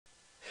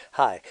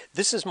Hi,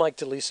 this is Mike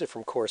DeLisa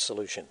from Core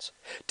Solutions.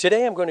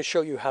 Today I'm going to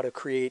show you how to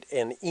create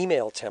an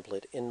email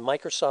template in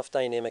Microsoft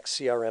Dynamics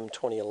CRM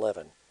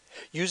 2011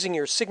 using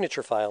your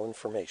signature file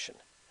information.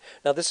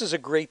 Now this is a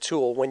great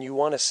tool when you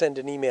want to send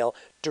an email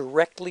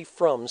directly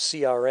from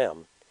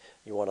CRM.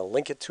 You want to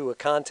link it to a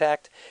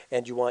contact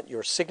and you want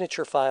your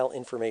signature file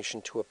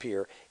information to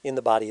appear in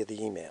the body of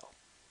the email.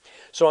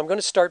 So I'm going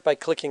to start by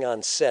clicking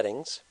on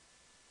Settings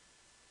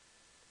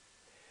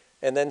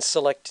and then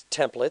select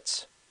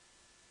Templates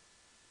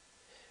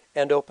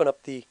and open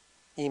up the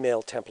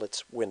Email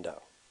Templates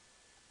window.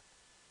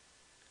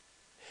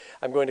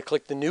 I'm going to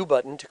click the New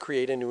button to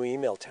create a new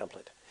email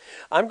template.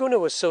 I'm going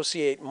to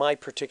associate my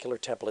particular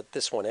template,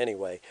 this one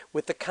anyway,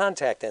 with the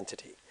contact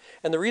entity.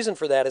 And the reason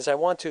for that is I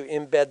want to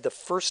embed the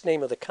first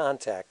name of the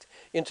contact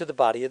into the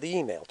body of the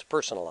email to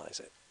personalize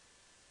it.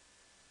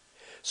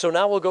 So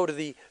now we'll go to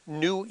the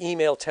New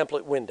Email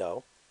Template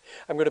window.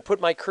 I'm going to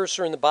put my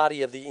cursor in the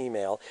body of the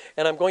email,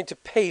 and I'm going to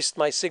paste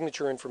my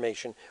signature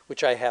information,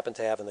 which I happen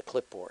to have in the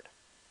clipboard.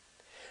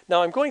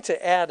 Now I'm going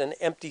to add an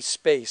empty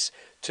space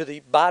to the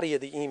body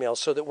of the email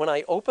so that when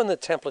I open the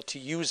template to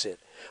use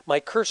it, my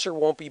cursor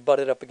won't be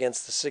butted up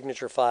against the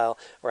signature file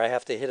or I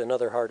have to hit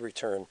another hard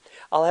return.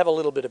 I'll have a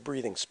little bit of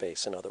breathing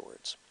space, in other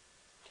words.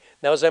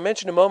 Now, as I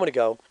mentioned a moment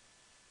ago,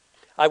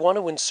 I want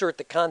to insert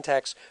the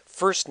contact's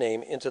first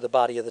name into the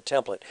body of the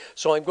template.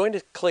 So I'm going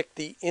to click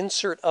the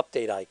Insert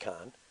Update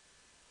icon.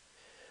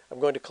 I'm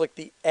going to click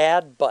the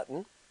Add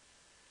button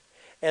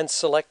and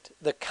select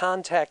the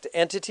contact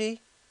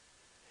entity,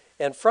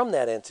 and from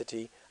that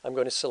entity I'm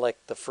going to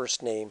select the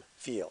first name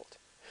field.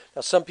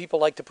 Now some people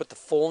like to put the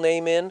full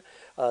name in,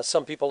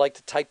 some people like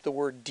to type the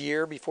word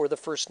dear before the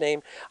first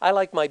name. I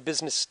like my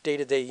business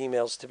day-to-day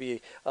emails to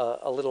be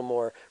a little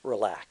more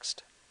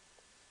relaxed.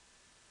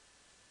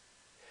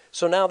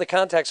 So now the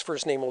contact's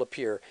first name will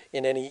appear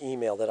in any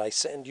email that I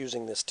send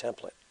using this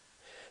template.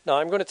 Now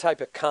I'm going to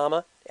type a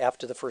comma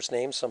after the first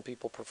name. Some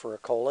people prefer a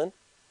colon.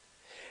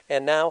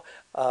 And now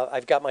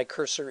I've got my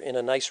cursor in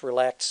a nice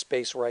relaxed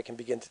space where I can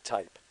begin to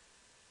type.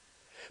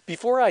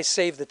 Before I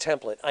save the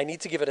template, I need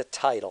to give it a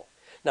title.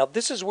 Now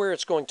this is where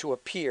it's going to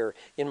appear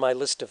in my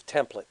list of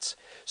templates.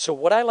 So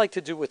what I like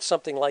to do with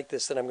something like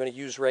this that I'm going to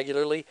use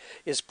regularly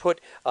is put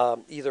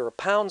either a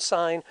pound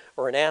sign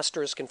or an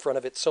asterisk in front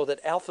of it so that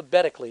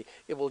alphabetically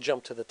it will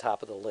jump to the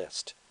top of the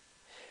list.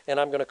 And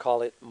I'm going to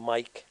call it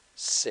Mike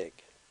Sig.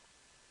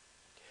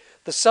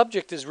 The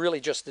subject is really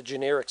just the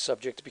generic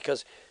subject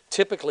because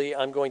typically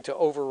I'm going to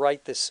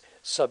overwrite this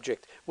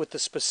subject with the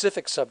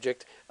specific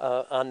subject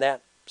on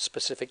that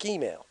specific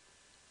email.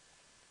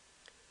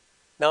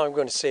 Now I'm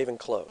going to save and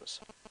close.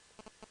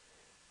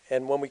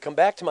 And when we come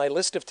back to my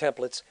list of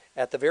templates,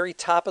 at the very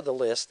top of the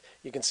list,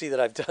 you can see that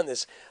I've done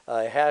this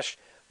hash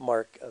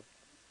mark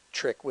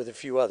trick with a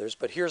few others,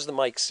 but here's the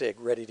Mike Sig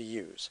ready to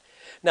use.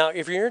 Now,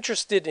 if you're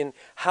interested in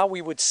how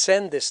we would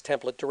send this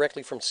template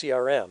directly from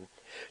CRM,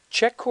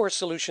 check Core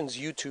Solutions'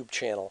 YouTube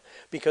channel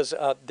because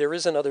there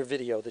is another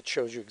video that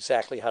shows you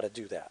exactly how to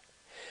do that.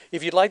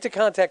 If you'd like to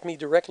contact me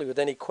directly with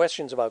any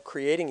questions about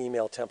creating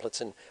email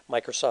templates in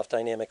Microsoft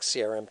Dynamics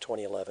CRM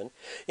 2011,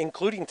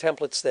 including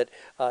templates that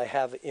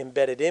have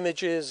embedded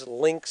images,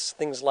 links,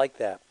 things like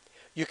that,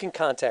 you can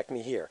contact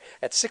me here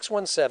at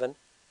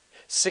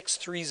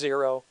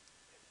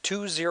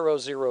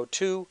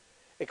 617-630-2002,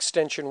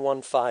 extension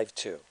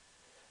 152.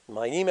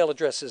 My email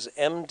address is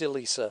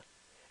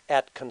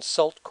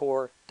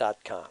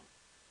mdelisa@consultcore.com.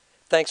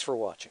 Thanks for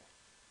watching.